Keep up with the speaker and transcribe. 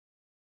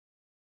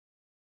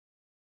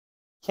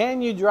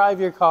Can you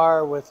drive your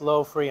car with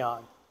low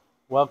Freon?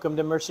 Welcome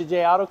to Mercie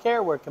J Auto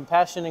Care, where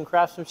compassion and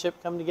craftsmanship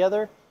come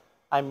together.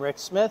 I'm Rick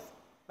Smith,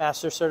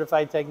 Master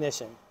Certified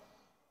Technician.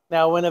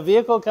 Now, when a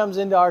vehicle comes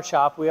into our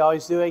shop, we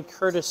always do a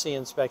courtesy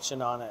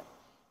inspection on it.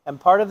 And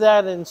part of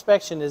that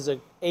inspection is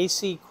an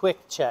AC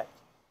quick check.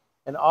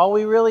 And all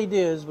we really do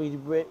is we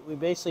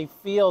basically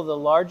feel the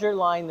larger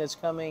line that's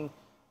coming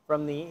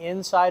from the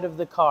inside of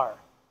the car.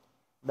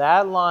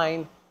 That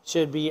line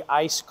should be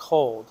ice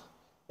cold.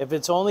 If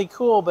it's only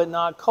cool but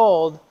not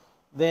cold,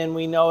 then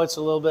we know it's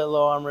a little bit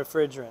low on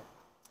refrigerant.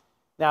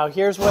 Now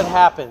here's what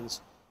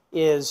happens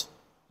is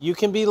you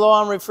can be low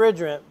on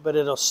refrigerant, but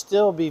it'll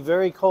still be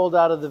very cold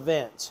out of the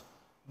vents.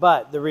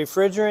 But the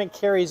refrigerant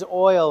carries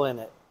oil in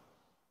it,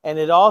 and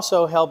it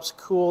also helps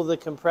cool the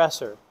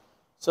compressor.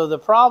 So the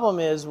problem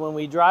is when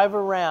we drive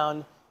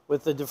around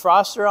with the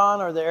defroster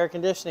on or the air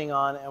conditioning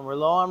on and we're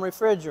low on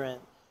refrigerant,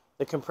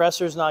 the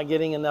compressor's not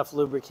getting enough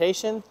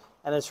lubrication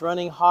and it's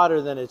running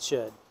hotter than it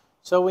should.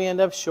 So we end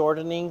up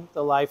shortening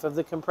the life of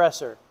the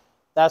compressor.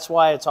 That's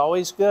why it's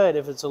always good,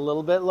 if it's a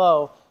little bit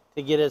low,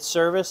 to get it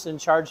serviced and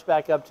charged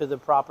back up to the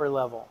proper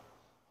level.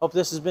 Hope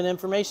this has been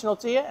informational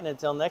to you, and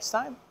until next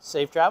time,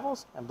 safe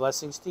travels and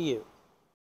blessings to you.